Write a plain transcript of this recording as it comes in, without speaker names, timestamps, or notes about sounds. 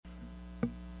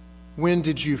When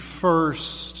did you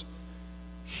first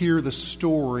hear the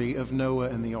story of Noah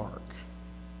and the ark?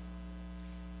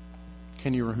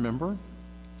 Can you remember?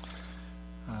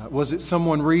 Was it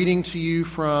someone reading to you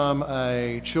from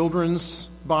a children's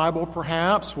Bible,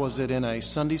 perhaps? Was it in a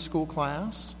Sunday school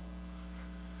class?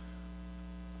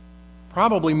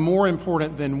 Probably more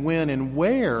important than when and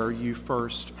where you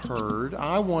first heard,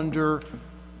 I wonder,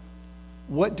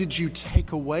 what did you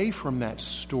take away from that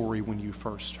story when you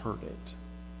first heard it?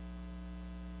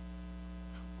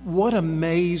 What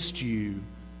amazed you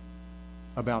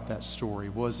about that story?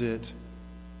 Was it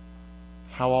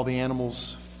how all the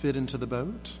animals fit into the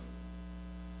boat?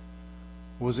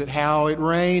 Was it how it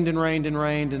rained and rained and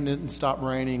rained and didn't stop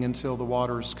raining until the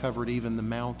waters covered even the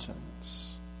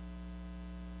mountains?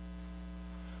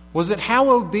 Was it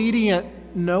how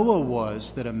obedient Noah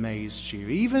was that amazed you,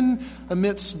 even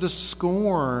amidst the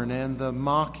scorn and the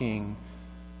mocking,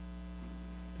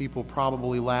 people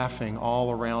probably laughing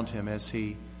all around him as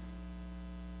he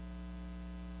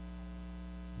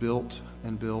built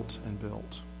and built and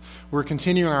built? We're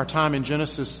continuing our time in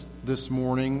Genesis this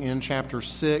morning in chapter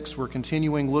 6. We're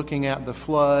continuing looking at the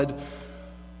flood.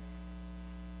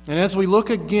 And as we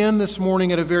look again this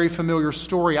morning at a very familiar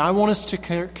story, I want us to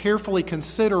carefully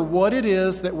consider what it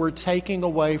is that we're taking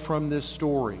away from this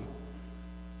story.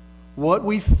 What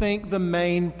we think the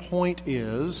main point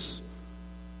is.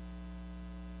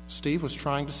 Steve was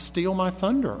trying to steal my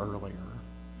thunder earlier,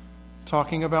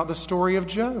 talking about the story of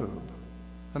Job.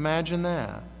 Imagine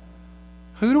that.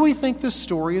 Who do we think this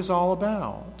story is all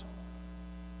about?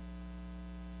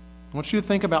 I want you to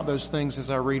think about those things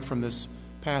as I read from this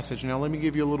passage. Now, let me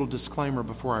give you a little disclaimer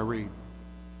before I read.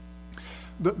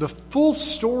 The full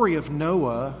story of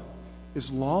Noah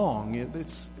is long.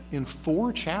 It's in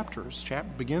 4 chapters.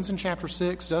 Begins in chapter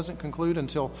 6, doesn't conclude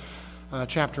until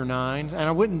chapter 9. And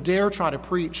I wouldn't dare try to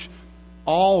preach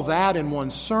all that in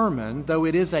one sermon, though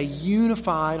it is a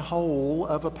unified whole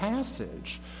of a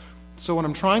passage. So what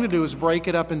I'm trying to do is break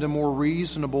it up into more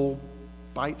reasonable,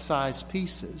 bite-sized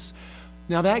pieces.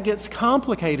 Now that gets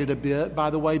complicated a bit by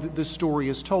the way that this story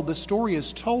is told. The story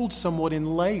is told somewhat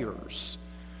in layers.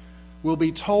 We'll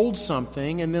be told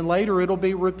something, and then later it'll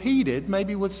be repeated,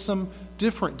 maybe with some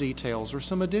different details or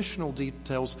some additional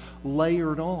details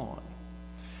layered on.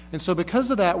 And so because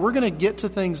of that, we're going to get to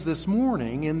things this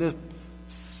morning in the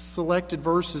selected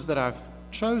verses that I've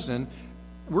chosen.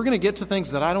 We're going to get to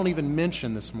things that I don't even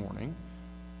mention this morning.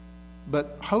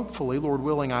 But hopefully, Lord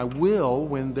willing, I will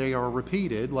when they are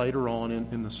repeated later on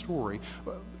in the story.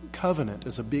 Covenant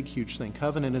is a big, huge thing.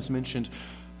 Covenant is mentioned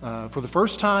for the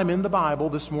first time in the Bible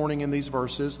this morning in these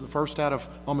verses, the first out of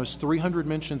almost 300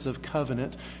 mentions of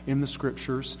covenant in the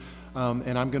Scriptures.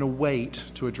 And I'm going to wait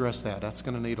to address that. That's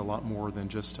going to need a lot more than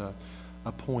just a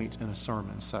point in a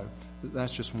sermon. So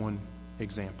that's just one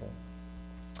example.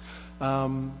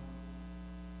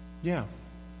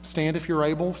 Stand if you're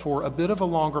able for a bit of a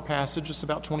longer passage. It's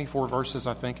about 24 verses,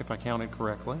 I think, if I counted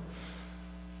correctly.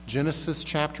 Genesis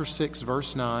chapter 6,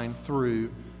 verse 9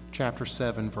 through chapter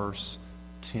 7, verse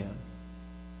 10.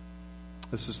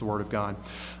 This is the word of God.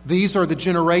 These are the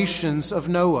generations of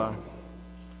Noah.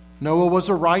 Noah was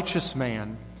a righteous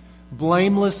man,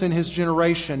 blameless in his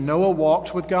generation. Noah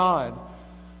walked with God.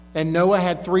 And Noah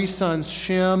had 3 sons,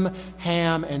 Shem,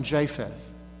 Ham, and Japheth.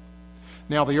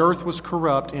 Now the earth was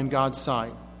corrupt in God's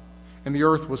sight, and the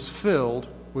earth was filled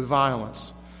with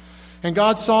violence. And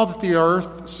God saw the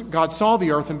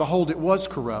earth, and behold, it was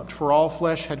corrupt, for all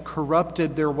flesh had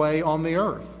corrupted their way on the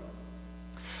earth.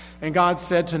 And God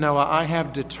said to Noah, I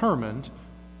have determined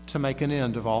to make an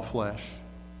end of all flesh,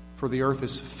 for the earth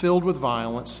is filled with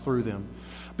violence through them.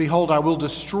 Behold, I will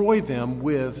destroy them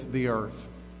with the earth.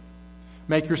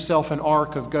 Make yourself an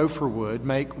ark of gopher wood,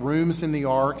 make rooms in the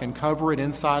ark, and cover it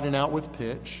inside and out with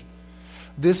pitch.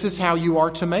 This is how you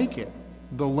are to make it.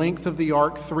 The length of the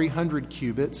ark 300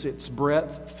 cubits, its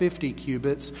breadth 50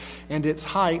 cubits, and its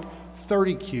height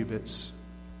 30 cubits.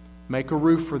 Make a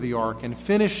roof for the ark, and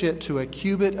finish it to a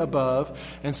cubit above,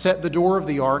 and set the door of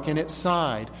the ark in its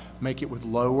side. Make it with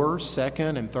lower,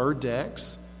 second, and third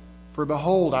decks. For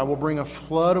behold, I will bring a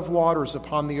flood of waters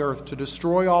upon the earth to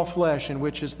destroy all flesh in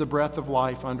which is the breath of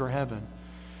life under heaven.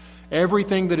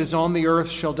 Everything that is on the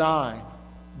earth shall die,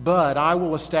 but I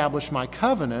will establish my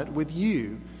covenant with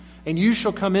you. And you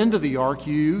shall come into the ark,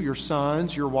 you, your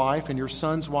sons, your wife, and your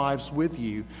sons' wives with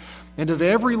you. And of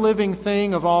every living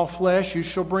thing of all flesh you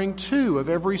shall bring 2 of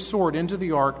every sort into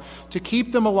the ark to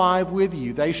keep them alive with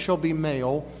you. They shall be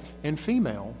male and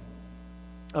female.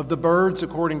 of the birds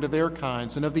according to their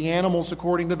kinds, and of the animals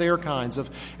according to their kinds, of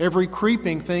every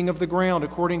creeping thing of the ground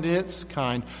according to its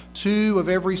kind. 2 of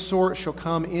every sort shall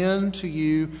come in to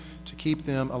you to keep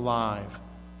them alive.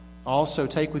 Also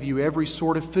take with you every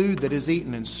sort of food that is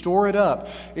eaten, and store it up.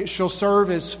 It shall serve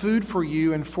as food for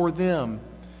you and for them.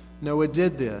 Noah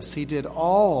did this. He did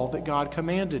all that God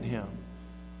commanded him.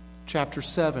 Chapter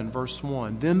 7, verse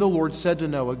 1. Then the Lord said to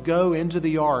Noah, Go into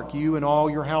the ark, you and all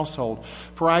your household,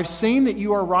 for I have seen that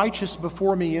you are righteous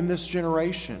before me in this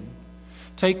generation.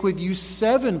 Take with you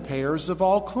 7 pairs of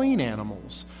all clean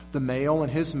animals, the male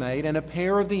and his mate, and a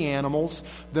pair of the animals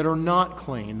that are not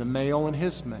clean, the male and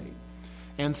his mate,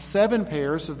 and 7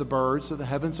 pairs of the birds of the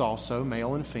heavens also,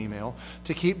 male and female,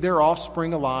 to keep their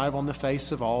offspring alive on the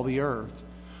face of all the earth.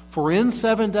 For in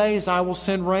 7 days I will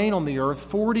send rain on the earth,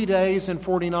 40 days and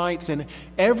 40 nights, and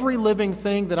every living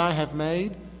thing that I have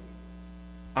made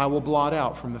I will blot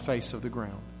out from the face of the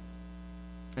ground.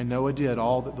 And Noah did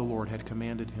all that the Lord had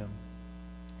commanded him.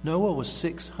 Noah was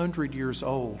 600 years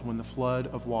old when the flood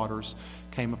of waters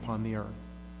came upon the earth.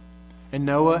 And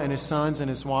Noah and his sons and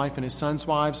his wife and his sons'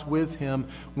 wives with him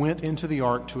went into the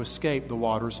ark to escape the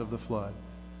waters of the flood.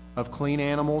 Of clean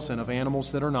animals and of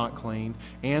animals that are not clean,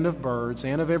 and of birds,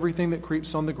 and of everything that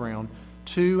creeps on the ground,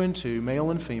 2 and 2, male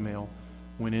and female,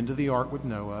 went into the ark with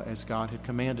Noah as God had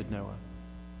commanded Noah.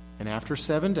 And after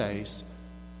 7 days,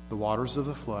 the waters of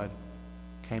the flood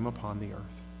came upon the earth.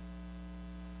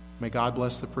 May God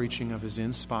bless the preaching of his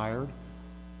inspired,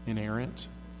 inerrant,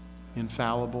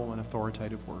 infallible, and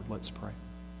authoritative word. Let's pray.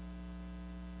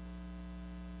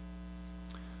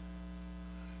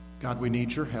 God, we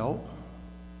need your help.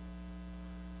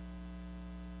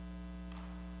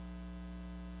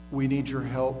 We need your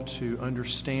help to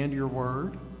understand your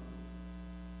word.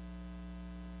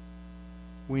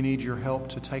 We need your help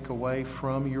to take away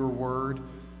from your word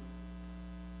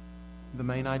the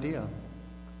main idea.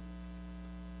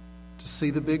 To see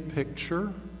the big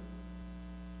picture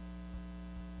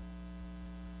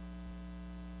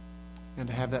and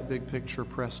to have that big picture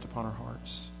pressed upon our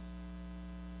hearts.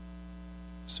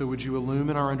 So would you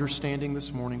illumine our understanding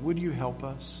this morning? Would you help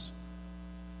us?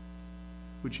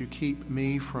 Would you keep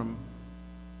me from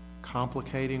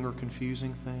complicating or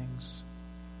confusing things?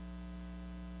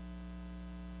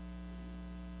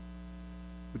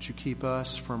 Would you keep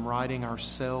us from writing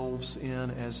ourselves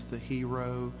in as the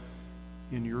hero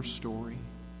in your story?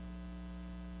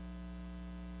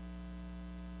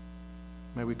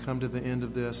 May we come to the end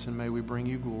of this and may we bring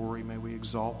you glory. May we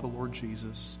exalt the Lord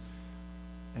Jesus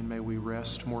and may we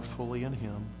rest more fully in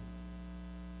him.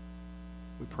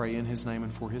 We pray in his name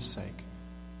and for his sake.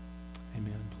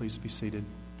 Amen. Please be seated.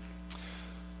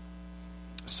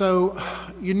 So,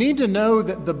 you need to know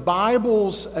that the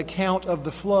Bible's account of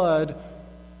the flood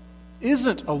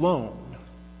isn't alone.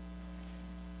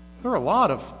 There are a lot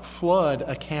of flood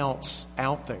accounts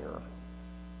out there.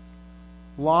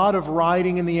 A lot of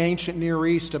writing in the ancient Near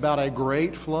East about a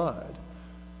great flood.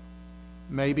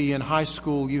 Maybe in high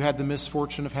school you had the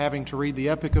misfortune of having to read the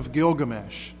Epic of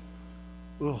Gilgamesh.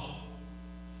 Ugh.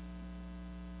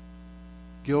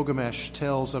 Gilgamesh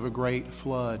tells of a great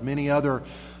flood. Many other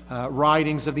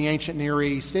writings of the ancient Near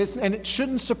East. And it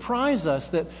shouldn't surprise us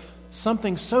that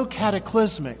something so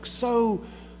cataclysmic, so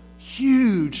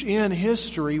huge in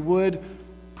history would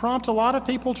prompt a lot of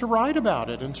people to write about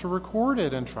it and to record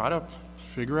it and try to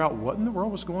figure out what in the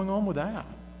world was going on with that.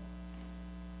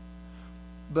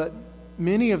 But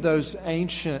many of those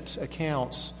ancient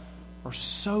accounts are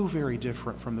so very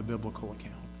different from the biblical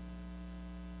account.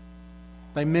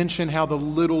 They mention how the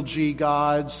little g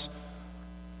gods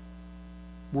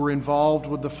were involved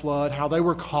with the flood, how they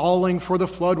were calling for the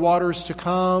floodwaters to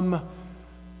come.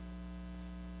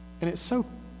 And it's so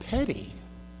petty.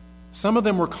 Some of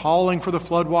them were calling for the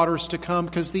floodwaters to come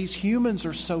because these humans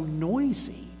are so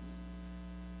noisy.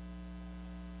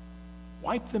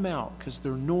 Wipe them out because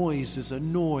their noise is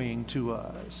annoying to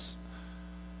us.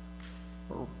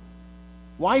 Or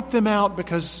wipe them out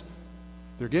because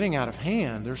they're getting out of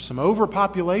hand. There's some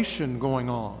overpopulation going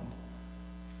on.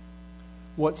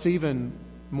 What's even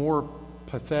more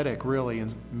pathetic, really,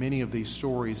 in many of these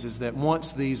stories is that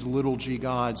once these little g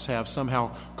gods have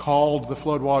somehow called the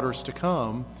floodwaters to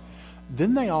come,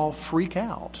 then they all freak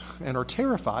out and are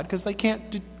terrified because they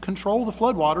can't control the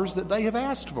floodwaters that they have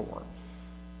asked for.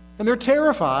 And they're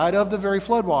terrified of the very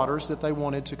floodwaters that they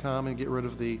wanted to come and get rid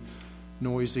of the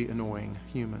noisy, annoying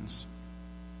humans.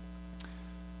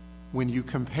 When you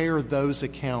compare those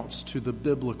accounts to the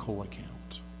biblical account,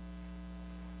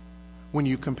 when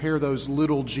you compare those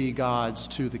little g gods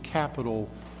to the capital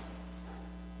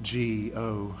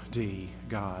G-O-D,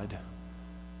 God,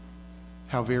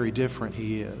 how very different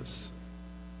he is.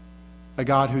 a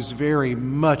God who's very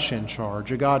much in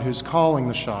charge, a God who's calling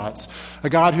the shots, a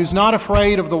God who's not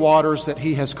afraid of the waters that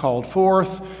he has called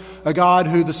forth, a God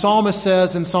who, the psalmist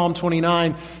says in Psalm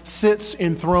 29, sits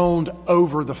enthroned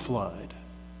over the flood.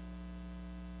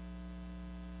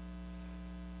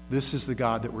 This is the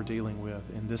God that we're dealing with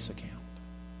in this account.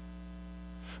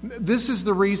 This is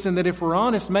the reason that, if we're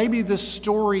honest, maybe this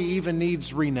story even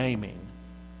needs renaming.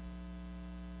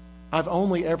 I've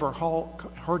only ever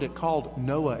heard it called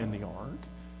Noah in the ark.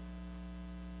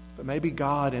 But maybe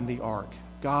God in the ark,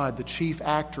 God, the chief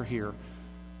actor here,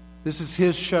 this is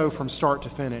his show from start to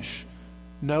finish.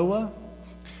 Noah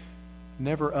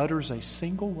never utters a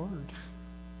single word.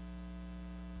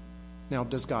 Now,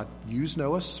 does God use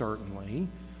Noah? Certainly.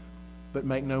 But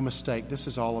make no mistake, this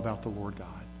is all about the Lord God.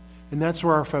 And that's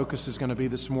where our focus is going to be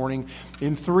this morning.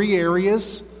 In 3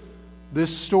 areas,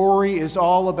 this story is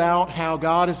all about how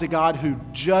God is a God who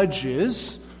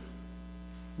judges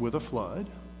with a flood.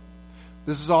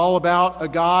 This is all about a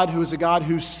God who is a God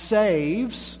who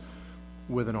saves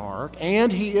with an ark.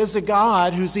 And he is a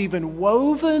God who's even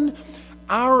woven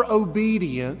our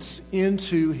obedience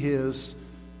into his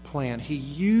plan. He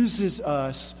uses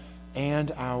us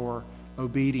and our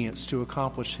obedience to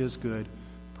accomplish his good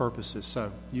purposes.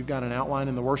 So you've got an outline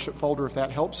in the worship folder if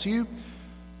that helps you.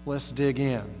 Let's dig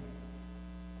in.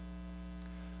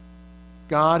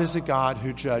 God is a God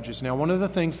who judges. Now, one of the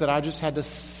things that I just had to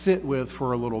sit with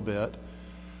for a little bit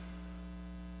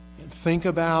and think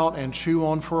about and chew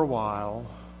on for a while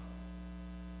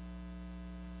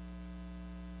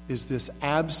is this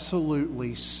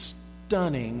absolutely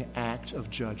stunning act of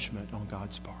judgment on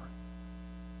God's part.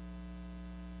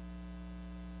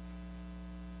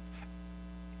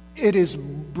 It is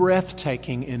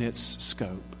breathtaking in its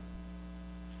scope.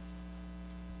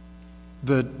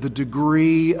 The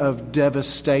degree of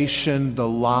devastation, the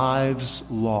lives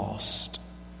lost.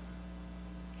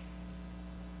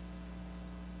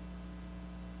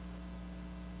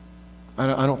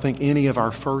 I don't think any of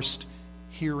our first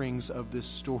hearings of this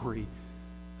story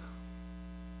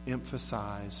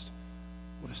emphasized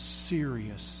what a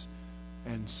serious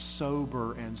and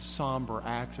sober and somber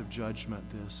act of judgment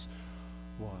this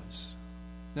was.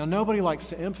 Now, nobody likes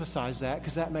to emphasize that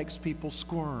because that makes people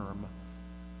squirm.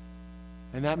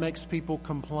 And that makes people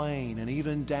complain and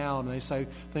even down. And they say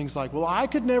things like, well, I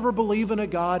could never believe in a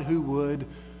God who would ...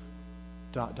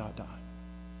 But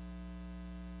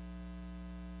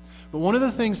one of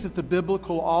the things that the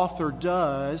biblical author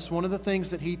does, one of the things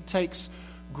that he takes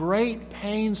great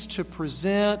pains to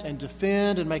present and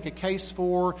defend and make a case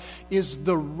for, is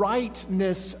the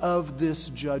rightness of this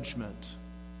judgment.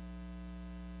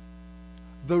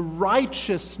 The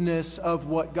righteousness of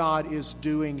what God is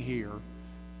doing here.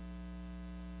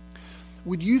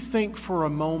 Would you think for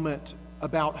a moment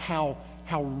about how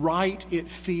right it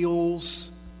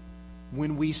feels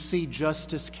when we see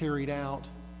justice carried out?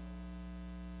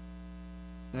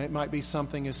 Now, it might be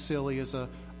something as silly as a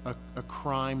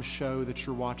crime show that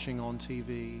you're watching on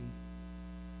TV.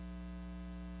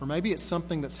 Or maybe it's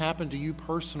something that's happened to you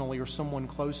personally or someone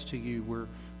close to you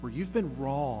where you've been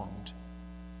wronged,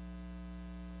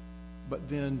 but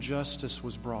then justice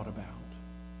was brought about.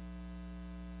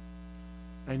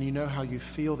 And you know how you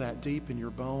feel that deep in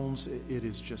your bones. It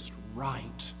is just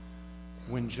right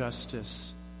when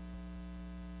justice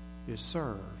is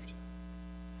served.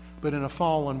 But in a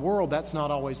fallen world, that's not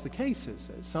always the case, is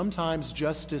it? Sometimes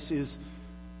justice is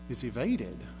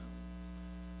evaded.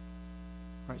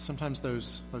 Right? Sometimes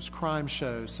those crime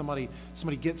shows, somebody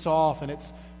gets off and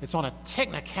it's on a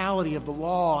technicality of the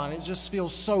law and it just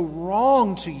feels so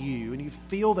wrong to you, and you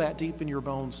feel that deep in your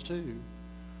bones too.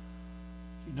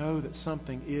 You know that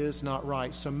something is not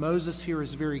right. So Moses here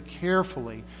is very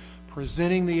carefully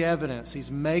presenting the evidence.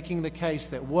 He's making the case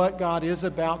that what God is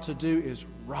about to do is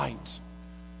right.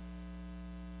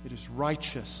 It is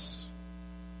righteous.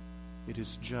 It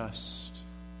is just.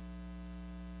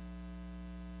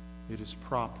 It is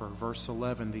proper. Verse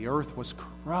 11, the earth was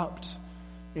corrupt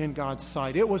in God's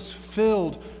sight. It was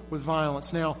filled with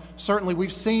violence. Now, certainly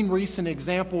we've seen recent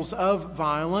examples of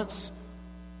violence.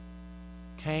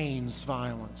 Cain's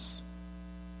violence.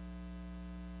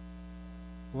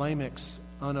 Lamech's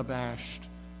unabashed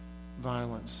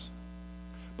violence.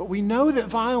 But we know that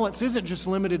violence isn't just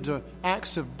limited to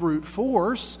acts of brute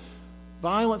force.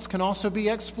 Violence can also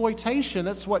be exploitation.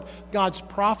 That's what God's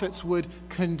prophets would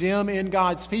condemn in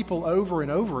God's people over and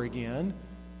over again.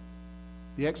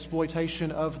 The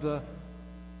exploitation of the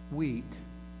weak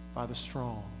by the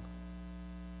strong.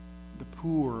 The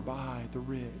poor by the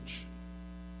rich.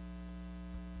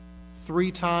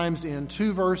 3 times in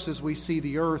 2 verses we see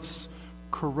the earth's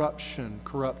corruption.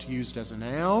 Corrupt used as a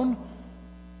noun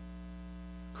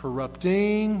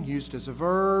corrupting, used as a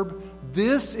verb.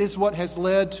 This is what has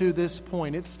led to this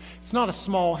point. It's not a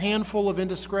small handful of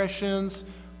indiscretions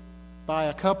by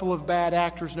a couple of bad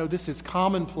actors. No, this is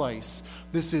commonplace.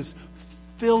 This is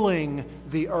filling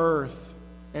the earth.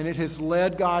 And it has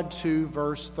led God to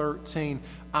verse 13.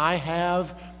 I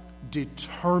have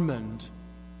determined.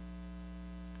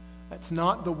 That's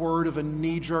not the word of a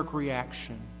knee-jerk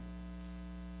reaction.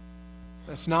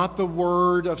 That's not the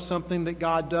word of something that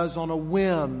God does on a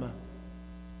whim.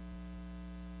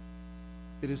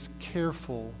 It is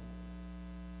careful.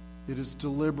 It is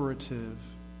deliberative.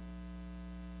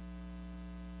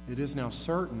 It is now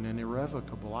certain and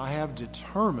irrevocable. I have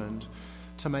determined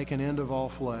to make an end of all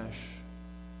flesh,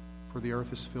 for the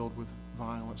earth is filled with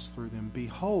violence through them.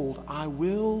 Behold, I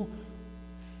will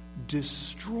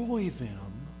destroy them.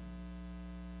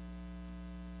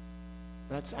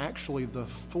 That's actually the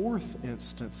fourth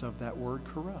instance of that word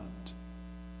corrupt.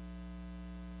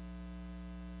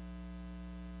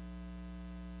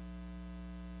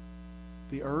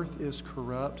 The earth is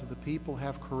corrupt. The people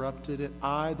have corrupted it.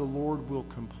 I, the Lord, will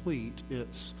complete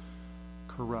its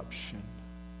corruption,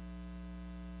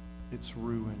 its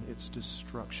ruin, its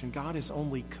destruction. God is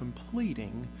only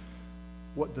completing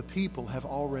what the people have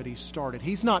already started.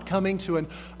 He's not coming to an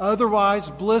otherwise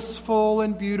blissful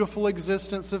and beautiful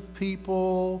existence of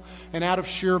people and out of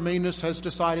sheer meanness has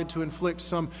decided to inflict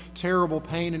some terrible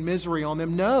pain and misery on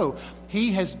them. No,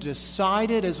 He has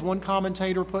decided, as one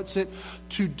commentator puts it,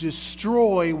 to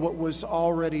destroy what was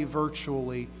already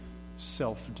virtually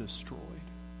self-destroyed.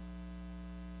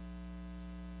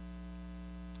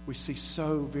 We see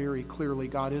so very clearly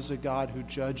God is a God who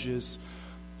judges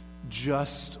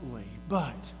justly.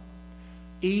 But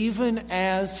even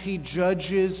as He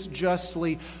judges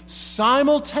justly,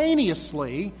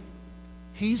 simultaneously,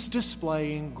 He's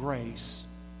displaying grace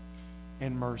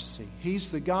and mercy. He's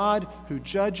the God who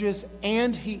judges,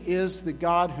 and He is the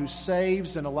God who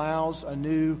saves and allows a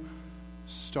new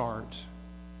start.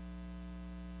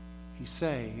 He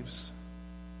saves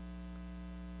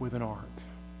with an ark.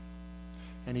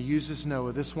 And He uses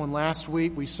Noah. This one last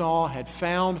week we saw had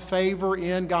found favor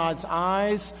in God's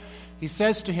eyes. He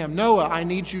says to him, Noah, I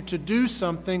need you to do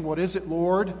something. What is it,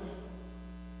 Lord?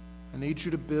 I need you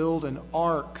to build an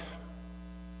ark.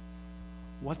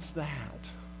 What's that?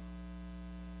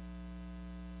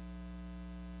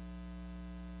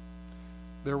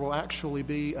 There will actually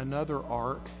be another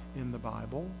ark in the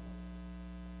Bible.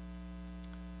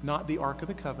 Not the Ark of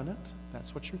the Covenant.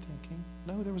 That's what you're thinking.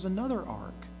 No, there was another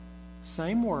ark.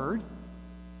 Same word,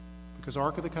 because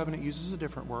Ark of the Covenant uses a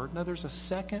different word. No, there's a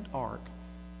second ark.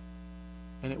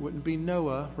 And it wouldn't be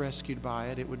Noah rescued by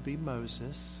it. It would be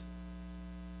Moses.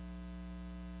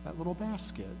 That little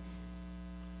basket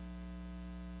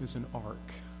is an ark.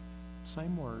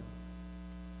 Same word.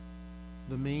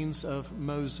 The means of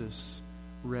Moses'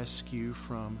 rescue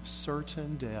from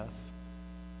certain death.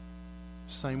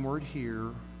 Same word here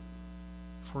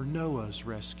for Noah's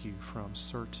rescue from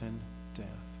certain death.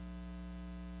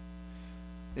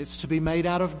 It's to be made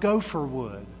out of gopher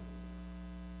wood.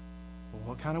 Well,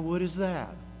 what kind of wood is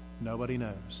that? Nobody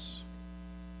knows.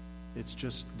 It's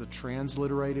just the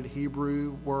transliterated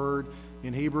Hebrew word.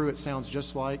 In Hebrew, it sounds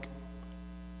just like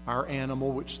our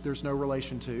animal, which there's no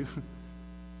relation to.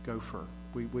 Gopher.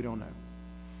 We don't know.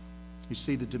 You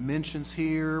see the dimensions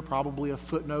here, probably a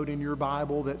footnote in your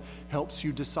Bible that helps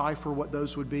you decipher what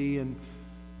those would be, and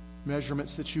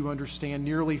measurements that you understand.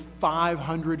 Nearly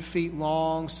 500 feet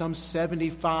long, some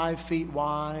 75 feet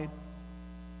wide.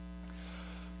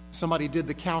 Somebody did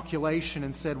the calculation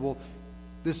and said, well,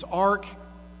 this ark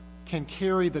can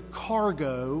carry the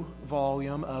cargo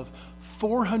volume of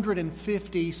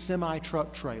 450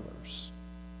 semi-truck trailers.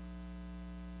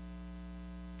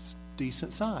 It's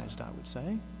decent sized, I would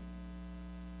say.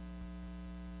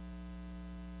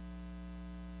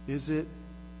 Is it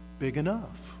big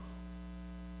enough?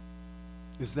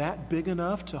 Is that big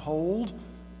enough to hold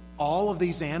all of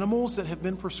these animals that have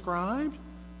been prescribed?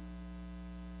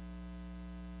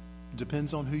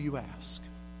 Depends on who you ask.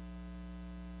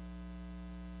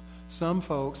 Some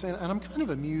folks, and I'm kind of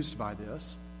amused by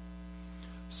this,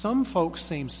 some folks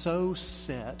seem so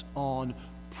set on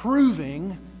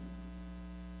proving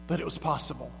that it was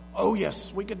possible. Oh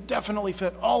yes, we could definitely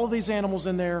fit all of these animals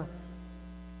in there.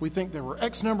 We think there were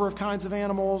X number of kinds of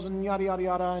animals and yada, yada,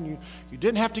 yada. And you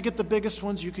didn't have to get the biggest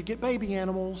ones. You could get baby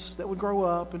animals that would grow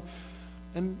up.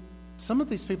 And some of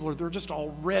these people, they're just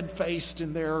all red-faced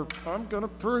in their, I'm going to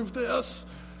prove this.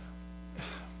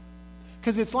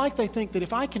 Because it's like they think that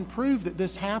if I can prove that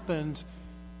this happened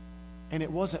and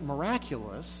it wasn't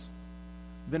miraculous,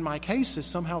 then my case is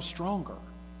somehow stronger.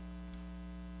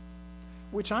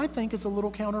 which I think is a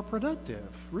little counterproductive,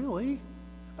 really.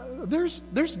 There's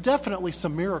definitely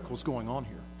some miracles going on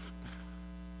here.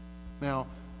 Now,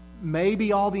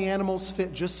 maybe all the animals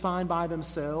fit just fine by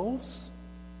themselves.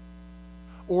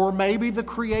 Or maybe the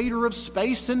creator of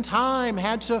space and time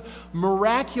had to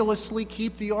miraculously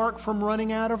keep the ark from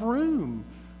running out of room.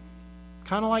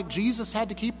 Kind of like Jesus had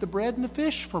to keep the bread and the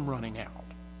fish from running out.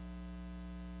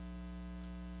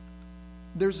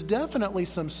 There's definitely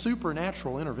some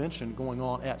supernatural intervention going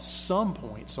on at some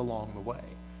points along the way.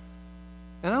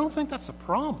 And I don't think that's a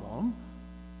problem.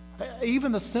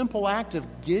 Even the simple act of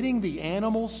getting the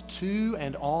animals to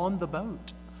and on the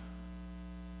boat.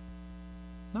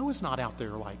 Noah's not out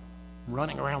there like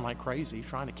running around like crazy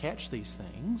trying to catch these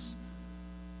things.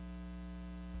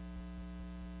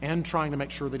 And trying to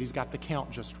make sure that he's got the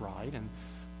count just right. And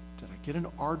did I get an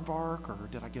aardvark, or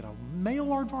did I get a male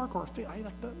aardvark or a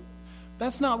female?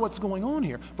 That's not what's going on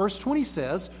here. Verse 20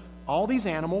 says, all these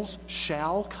animals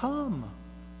shall come.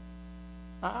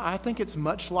 I think it's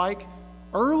much like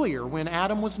earlier when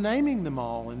Adam was naming them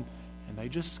all, and they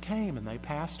just came and they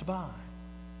passed by.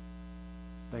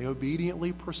 They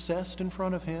obediently processed in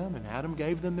front of him, and Adam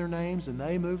gave them their names, and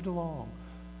they moved along.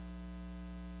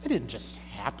 It didn't just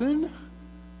happen.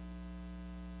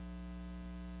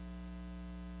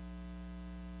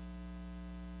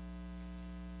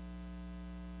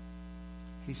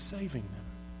 He's saving them.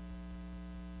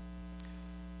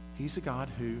 He's a God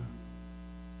who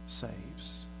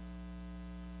saves.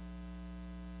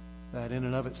 That in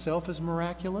and of itself is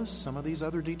miraculous. Some of these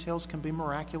other details can be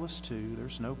miraculous too.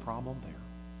 There's no problem there.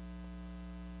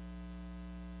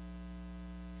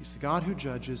 He's the God who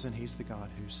judges, and He's the God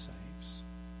who saves.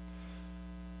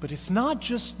 But it's not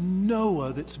just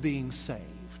Noah that's being saved.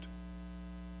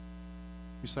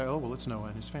 You say, oh, well, it's Noah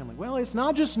and his family. Well, it's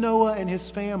not just Noah and his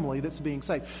family that's being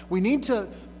saved. We need to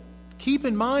keep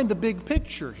in mind the big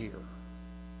picture here.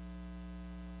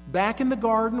 Back in the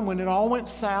garden, when it all went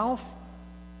south,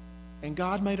 and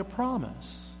God made a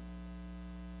promise.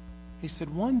 He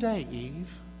said, one day,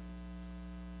 Eve,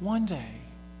 one day,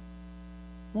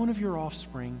 one of your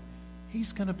offspring,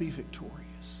 he's going to be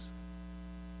victorious.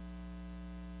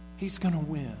 He's going to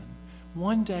win.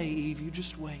 One day, Eve, you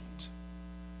just wait.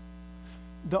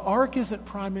 The ark isn't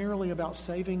primarily about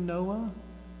saving Noah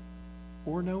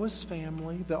or Noah's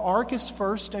family. The ark is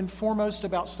first and foremost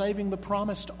about saving the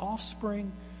promised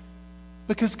offspring,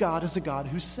 because God is a God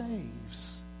who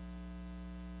saves.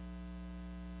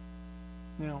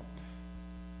 Now,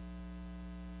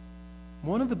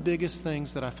 one of the biggest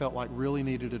things that I felt like really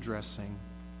needed addressing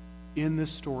in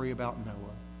this story about Noah,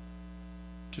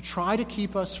 to try to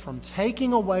keep us from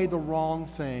taking away the wrong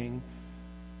thing,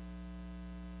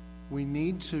 we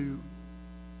need to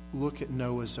look at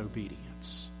Noah's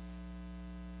obedience.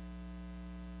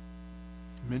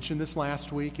 I mentioned this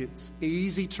last week. It's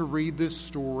easy to read this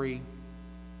story,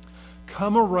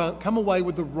 come away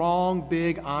with the wrong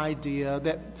big idea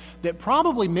that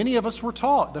probably many of us were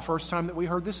taught the first time that we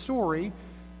heard this story.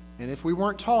 And if we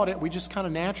weren't taught it, we just kind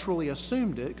of naturally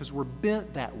assumed it because we're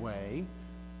bent that way.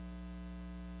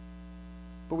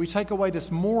 But we take away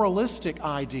this moralistic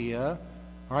idea.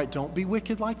 All right, don't be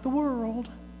wicked like the world.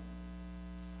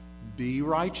 Be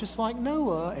righteous like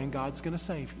Noah, and God's going to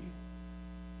save you.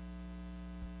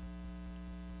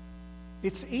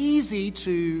 It's easy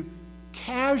to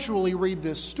casually read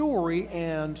this story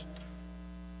and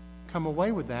come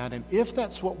away with that. And if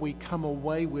that's what we come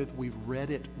away with, we've read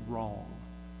it wrongly.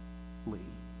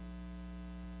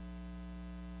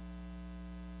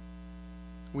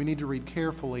 We need to read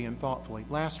carefully and thoughtfully.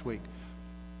 Last week,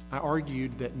 I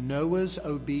argued that Noah's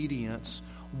obedience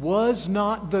was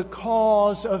not the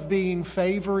cause of being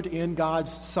favored in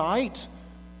God's sight.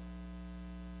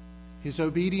 His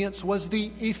obedience was the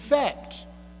effect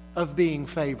of being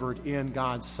favored in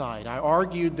God's sight. I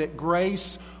argued that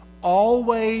grace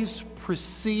always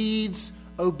precedes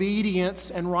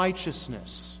obedience and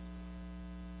righteousness.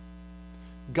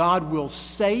 God will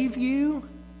save you,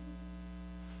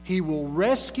 He will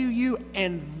rescue you,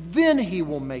 and then He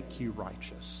will make you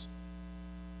righteous.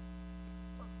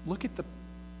 Look at the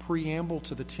preamble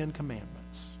to the Ten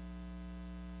Commandments,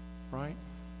 right?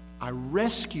 I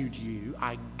rescued you.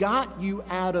 I got you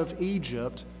out of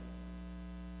Egypt.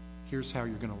 Here's how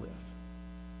you're going to live.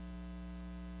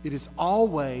 It is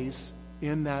always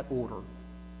in that order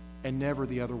and never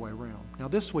the other way around. Now,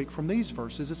 this week from these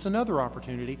verses, it's another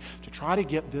opportunity to try to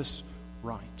get this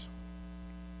right.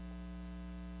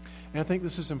 And I think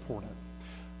this is important.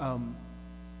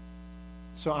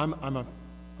 So I'm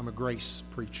a grace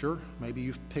preacher. Maybe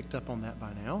you've picked up on that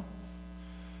by now.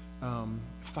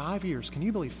 5 years. Can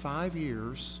you believe 5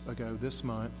 years ago this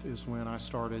month is when I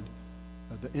started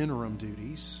the interim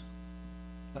duties.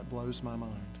 That blows my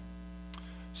mind.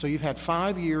 So you've had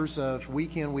 5 years of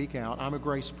week in, week out. I'm a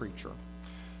grace preacher.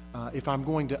 If I'm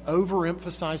going to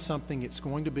overemphasize something, it's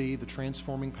going to be the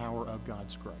transforming power of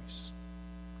God's grace.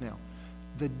 Now,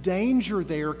 the danger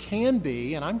there can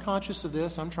be, and I'm conscious of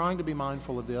this, I'm trying to be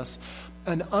mindful of this,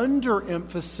 an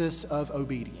underemphasis of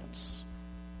obedience.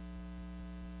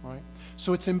 Right?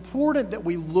 So it's important that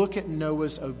we look at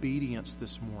Noah's obedience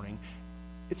this morning.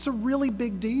 It's a really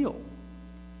big deal.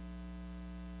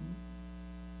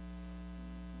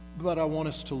 But I want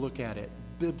us to look at it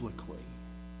biblically.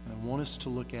 And I want us to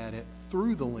look at it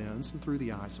through the lens and through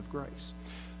the eyes of grace.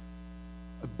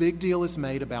 A big deal is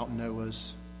made about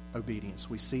Noah's obedience.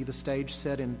 We see the stage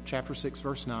set in chapter 6,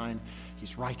 verse 9.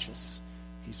 He's righteous.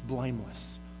 He's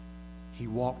blameless. He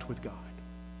walked with God.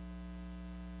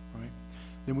 Right?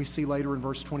 Then we see later in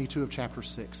verse 22 of chapter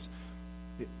 6,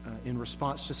 in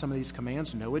response to some of these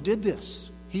commands, Noah did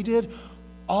this. He did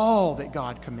all that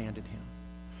God commanded him.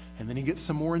 And then he gets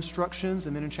some more instructions,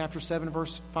 and then in chapter 7,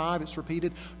 verse 5, it's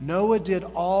repeated, Noah did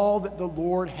all that the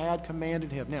Lord had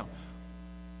commanded him. Now,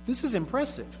 this is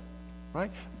impressive,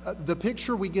 right? The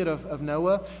picture we get of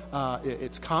Noah,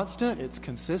 it's constant, it's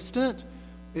consistent.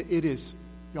 It is,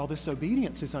 y'all, this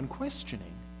obedience is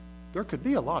unquestioning. There could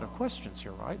be a lot of questions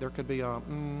here, right? There could be,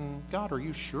 God, are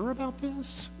you sure about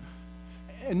this?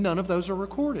 And none of those are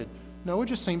recorded. Noah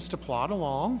just seems to plod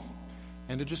along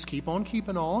and to just keep on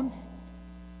keeping on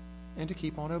and to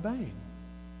keep on obeying.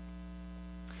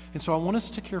 And so I want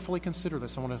us to carefully consider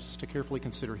this. I want us to carefully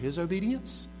consider his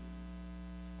obedience.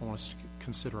 I want us to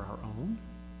consider our own.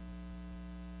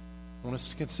 I want us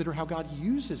to consider how God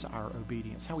uses our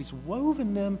obedience, how he's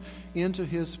woven them into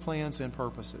his plans and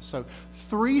purposes. So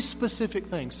 3 specific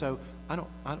things. So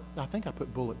I think I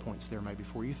put bullet points there maybe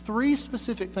for you. 3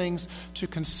 specific things to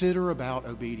consider about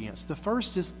obedience. The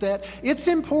first is that it's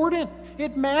important.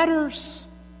 It matters.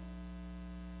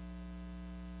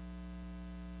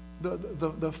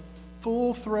 The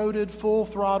full-throated,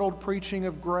 full-throttled preaching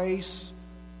of grace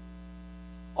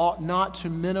ought not to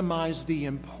minimize the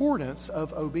importance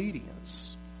of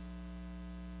obedience.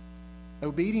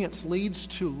 Obedience leads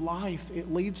to life.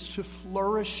 It leads to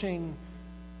flourishing.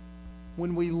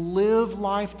 When we live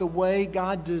life the way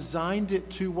God designed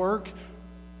it to work,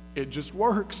 it just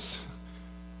works.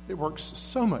 It works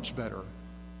so much better.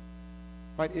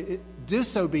 Right?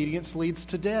 Disobedience leads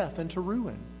to death and to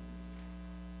ruin.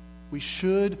 We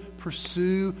should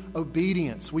pursue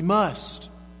obedience. We must.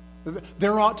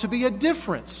 There ought to be a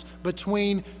difference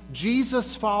between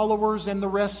Jesus' followers and the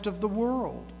rest of the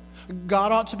world.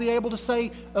 God ought to be able to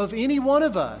say of any one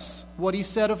of us what he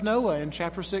said of Noah in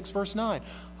chapter 6, verse 9.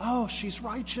 Oh, she's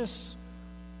righteous.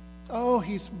 Oh,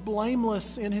 he's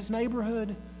blameless in his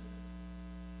neighborhood.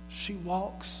 She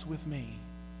walks with me.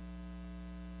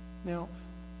 Now,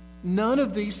 none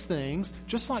of these things,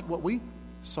 just like what we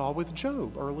saw with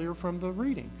Job earlier from the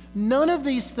reading, none of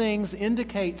these things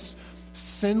indicates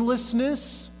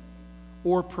sinlessness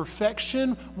or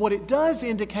perfection. What it does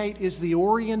indicate is the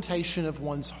orientation of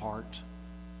one's heart.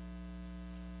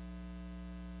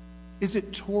 Is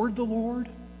it toward the Lord?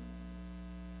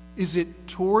 Is it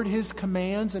toward his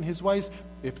commands and his ways?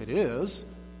 If it is,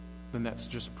 then that's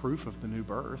just proof of the new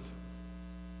birth.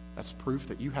 That's proof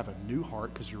that you have a new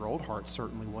heart, because your old heart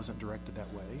certainly wasn't directed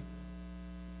that way.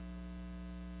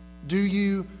 Do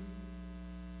you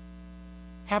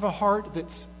have a heart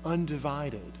that's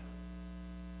undivided?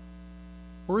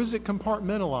 Or is it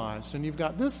compartmentalized, and you've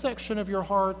got this section of your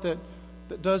heart that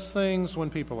does things when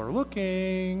people are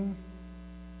looking,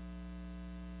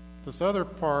 this other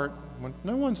part when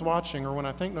no one's watching, or when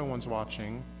I think no one's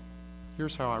watching,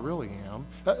 here's how I really am.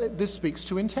 This speaks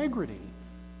to integrity.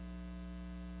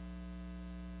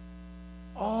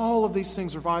 All of these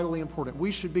things are vitally important.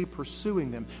 We should be pursuing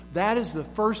them. That is the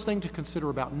first thing to consider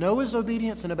about Noah's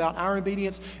obedience and about our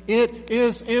obedience. It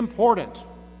is important.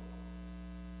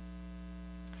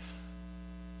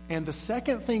 And the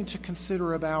second thing to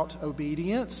consider about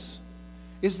obedience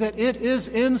is that it is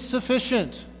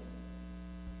insufficient.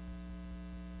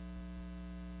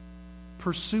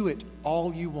 Pursue it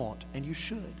all you want, and you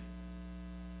should.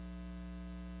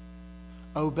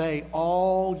 Obey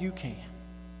all you can.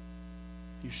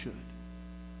 You should.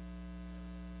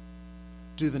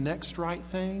 Do the next right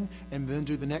thing, and then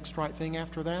do the next right thing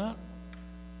after that.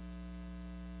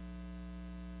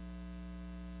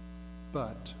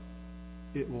 But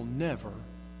it will never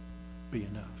be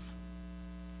enough.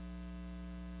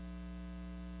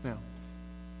 Now,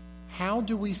 how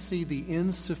do we see the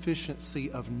insufficiency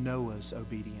of Noah's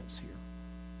obedience here?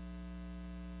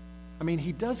 I mean,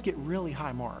 he does get really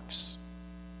high marks.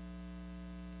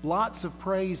 Lots of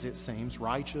praise, it seems,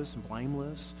 righteous and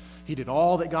blameless. He did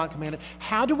all that God commanded.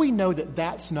 How do we know that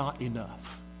that's not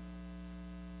enough?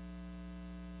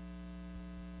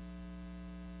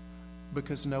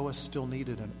 Because Noah still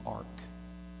needed an ark.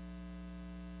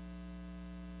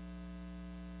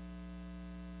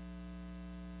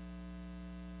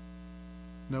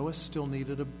 Noah still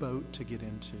needed a boat to get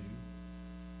into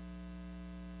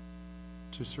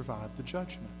to survive the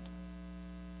judgment.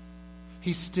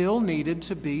 He still needed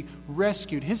to be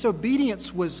rescued. His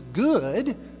obedience was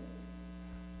good,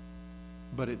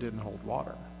 but it didn't hold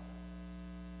water.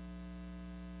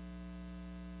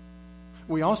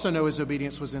 We also know his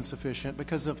obedience was insufficient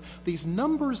because of these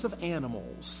numbers of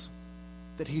animals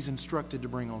that he's instructed to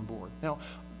bring on board. Now,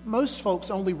 most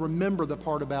folks only remember the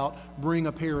part about bring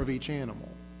a pair of each animal.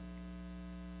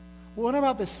 Well, what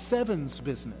about the sevens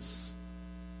business?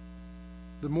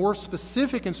 The more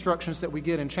specific instructions that we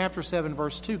get in chapter 7,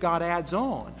 verse 2, God adds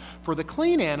on. For the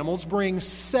clean animals, bring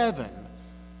 7.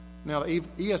 Now, the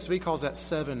ESV calls that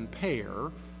 7 pair.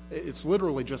 It's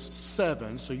literally just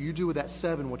 7, so you do with that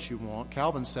 7 what you want.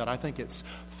 Calvin said, I think it's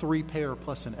 3 pair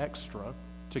plus an extra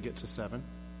to get to 7.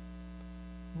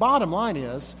 Bottom line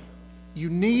is, you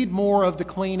need more of the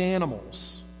clean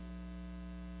animals.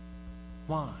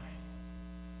 Why?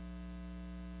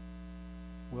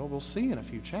 Well, we'll see in a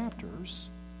few chapters,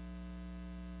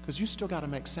 because you still got to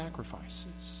make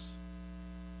sacrifices.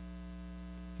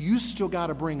 You still got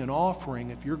to bring an offering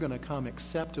if you're going to come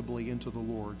acceptably into the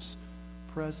Lord's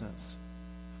presence.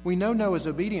 We know Noah's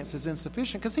obedience is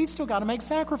insufficient because he's still got to make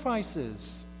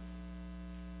sacrifices.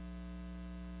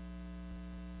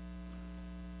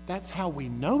 That's how we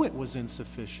know it was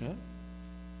insufficient.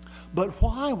 But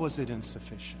why was it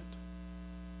insufficient?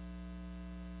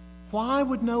 Why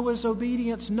would Noah's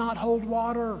obedience not hold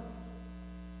water?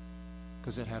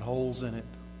 Because it had holes in it. It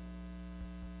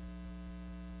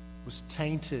was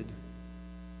tainted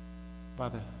by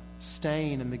the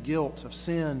stain and the guilt of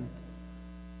sin.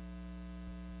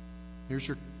 Here's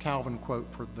your Calvin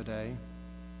quote for the day.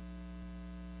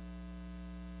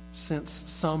 Since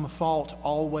some fault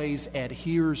always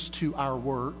adheres to our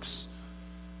works,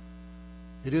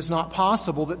 it is not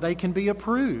possible that they can be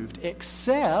approved,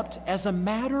 except as a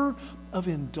matter of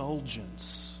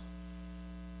indulgence.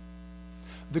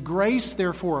 The grace,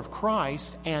 therefore, of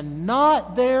Christ, and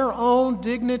not their own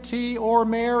dignity or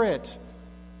merit,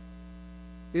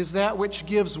 is that which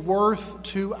gives worth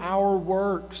to our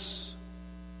works.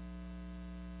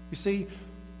 You see,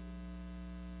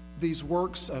 these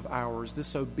works of ours,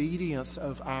 this obedience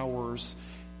of ours,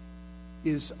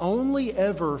 is only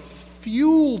ever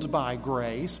fueled by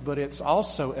grace, but it's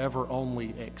also ever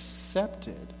only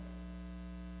accepted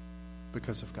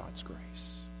because of God's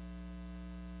grace.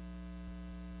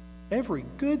 Every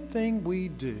good thing we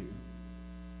do,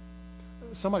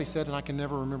 somebody said, and I can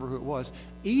never remember who it was,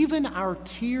 even our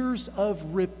tears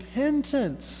of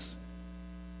repentance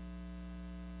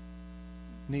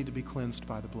need to be cleansed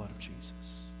by the blood of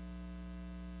Jesus.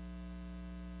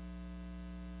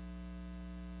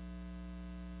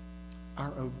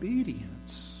 Our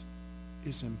obedience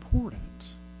is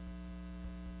important,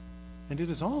 and it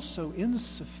is also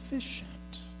insufficient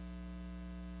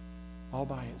all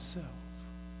by itself.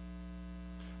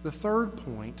 The third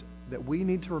point that we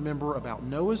need to remember about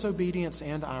Noah's obedience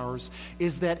and ours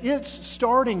is that its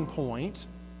starting point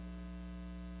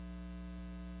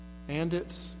and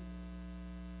its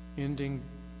ending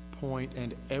point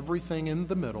and everything in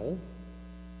the middle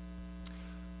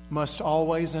must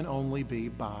always and only be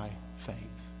by faith.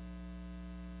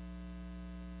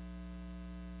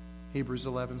 Hebrews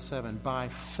 11:7. By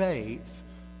faith,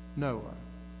 Noah,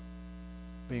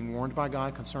 being warned by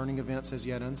God concerning events as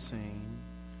yet unseen,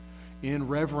 in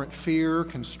reverent fear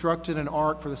constructed an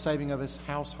ark for the saving of his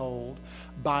household.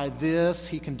 By this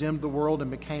he condemned the world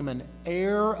and became an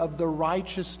heir of the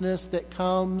righteousness that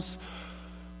comes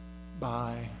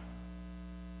by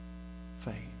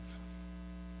faith.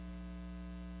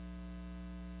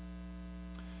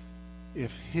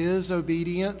 If his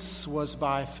obedience was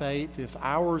by faith, if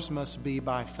ours must be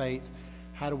by faith,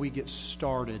 how do we get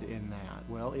started in that?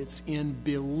 Well, it's in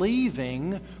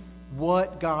believing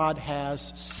what God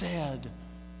has said.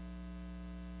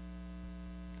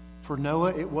 For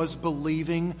Noah, it was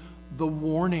believing the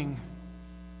warning.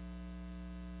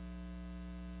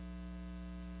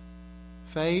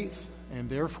 Faith, and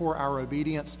therefore our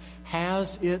obedience,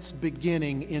 has its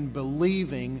beginning in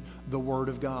believing the Word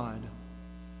of God.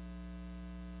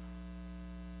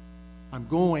 I'm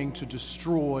going to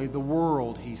destroy the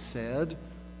world, he said.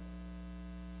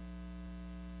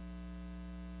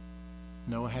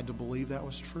 Noah had to believe that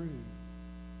was true.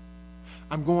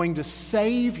 I'm going to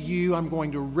save you. I'm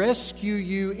going to rescue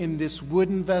you in this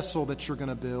wooden vessel that you're going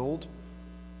to build.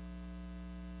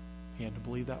 He had to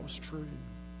believe that was true.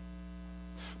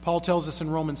 Paul tells us in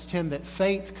Romans 10 that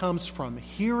faith comes from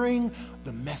hearing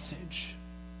the message.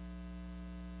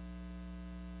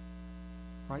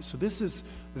 Right? So this is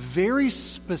very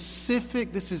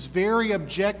specific. This is very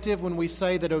objective when we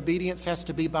say that obedience has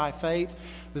to be by faith.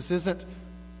 This isn't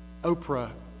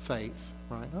Oprah faith,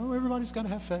 right? Oh, everybody's got to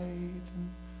have faith and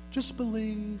just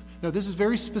believe. No, this is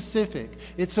very specific.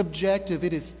 It's objective.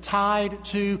 It is tied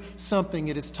to something.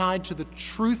 It is tied to the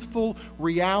truthful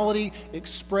reality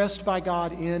expressed by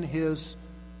God in His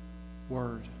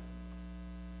Word.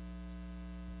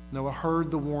 Noah heard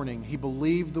the warning. He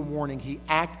believed the warning. He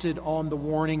acted on the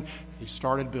warning. He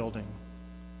started building.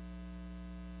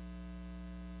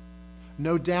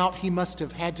 No doubt he must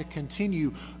have had to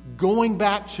continue going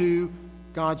back to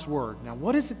God's Word. Now,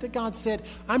 what is it that God said?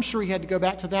 I'm sure he had to go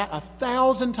back to that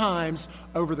 1,000 times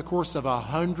over the course of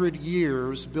 100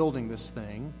 years building this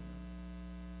thing.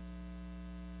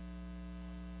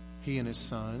 He and his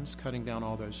sons cutting down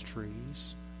all those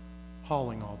trees,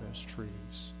 hauling all those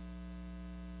trees,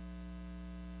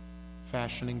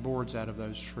 fashioning boards out of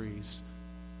those trees,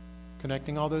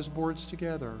 connecting all those boards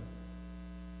together,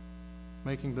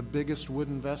 making the biggest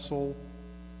wooden vessel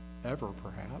ever,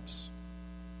 perhaps.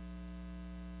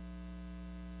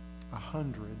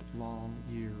 100 long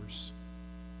years.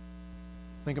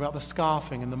 Think about the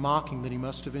scoffing and the mocking that he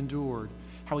must have endured.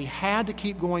 How he had to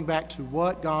keep going back to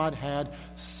what God had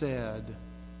said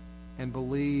and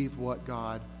believe what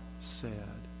God said.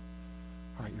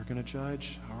 All right, you're going to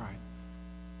judge? All right.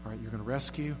 All right, you're going to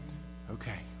rescue?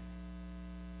 Okay.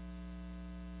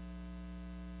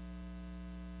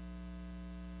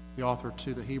 The author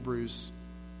to the Hebrews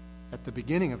at the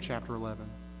beginning of chapter 11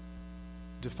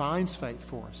 defines faith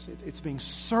for us. It's being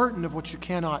certain of what you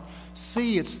cannot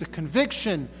see. It's the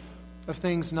conviction of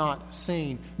things not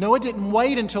seen. Noah didn't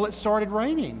wait until it started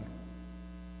raining.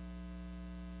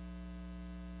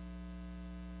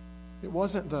 It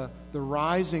wasn't the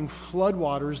rising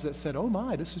floodwaters that said, oh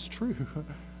my, this is true.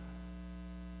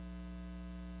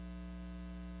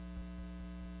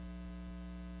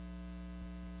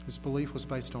 His belief was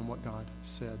based on what God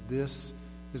said. This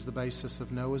is the basis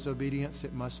of Noah's obedience.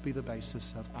 It must be the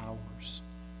basis of ours.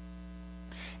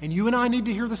 And you and I need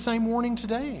to hear the same warning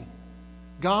today.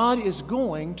 God is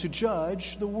going to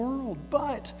judge the world,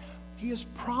 but He has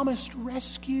promised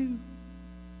rescue.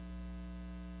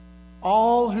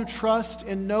 All who trust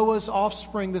in Noah's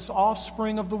offspring, this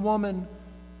offspring of the woman,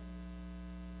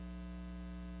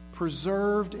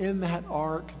 preserved in that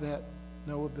ark that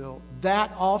Noah built,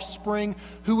 that offspring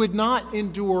who would not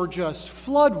endure just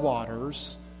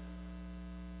floodwaters,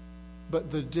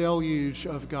 but the deluge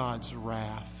of God's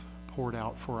wrath poured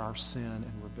out for our sin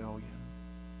and rebellion.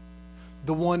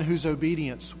 The one whose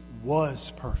obedience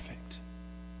was perfect.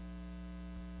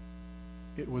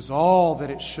 It was all that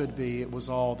it should be. It was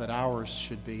all that ours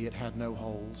should be. It had no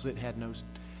holes. It had no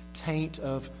taint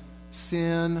of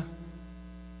sin.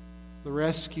 The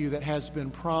rescue that has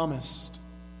been promised.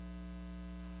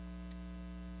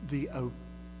 The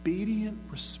obedient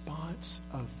response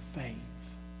of faith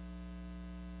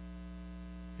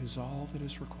is all that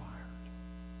is required.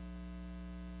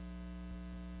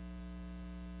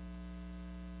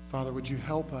 Father, would you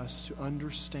help us to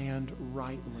understand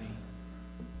rightly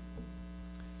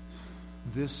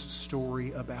this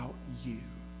story about you?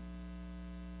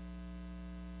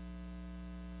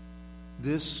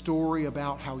 This story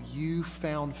about how you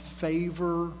found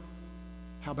favor,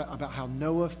 about how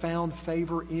Noah found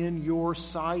favor in your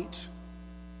sight,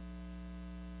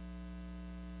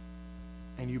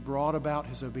 and you brought about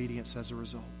his obedience as a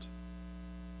result.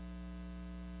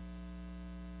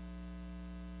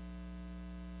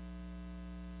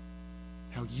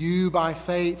 How you, by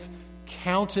faith,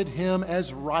 counted him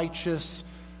as righteous,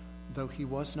 though he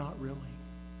was not really.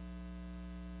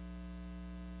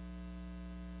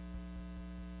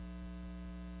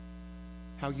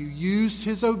 How you used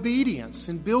his obedience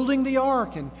in building the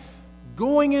ark and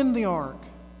going in the ark.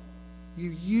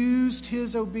 You used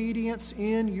his obedience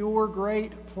in your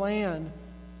great plan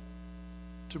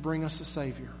to bring us a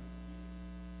Savior,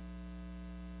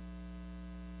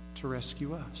 to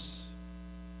rescue us.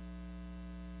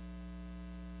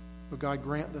 But God,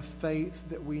 grant the faith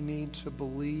that we need to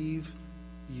believe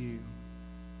you,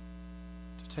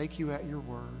 to take you at your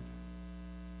word.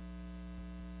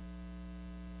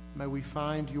 May we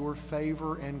find your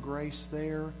favor and grace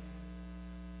there,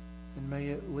 and may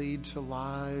it lead to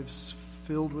lives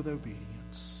filled with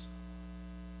obedience.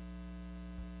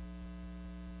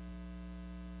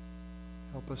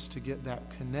 Help us to get that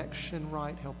connection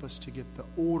right. Help us to get the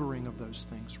ordering of those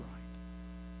things right.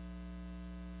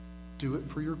 Do it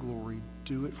for your glory.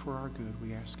 Do it for our good,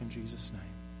 we ask in Jesus' name.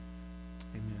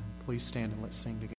 Amen. Please stand and let's sing together.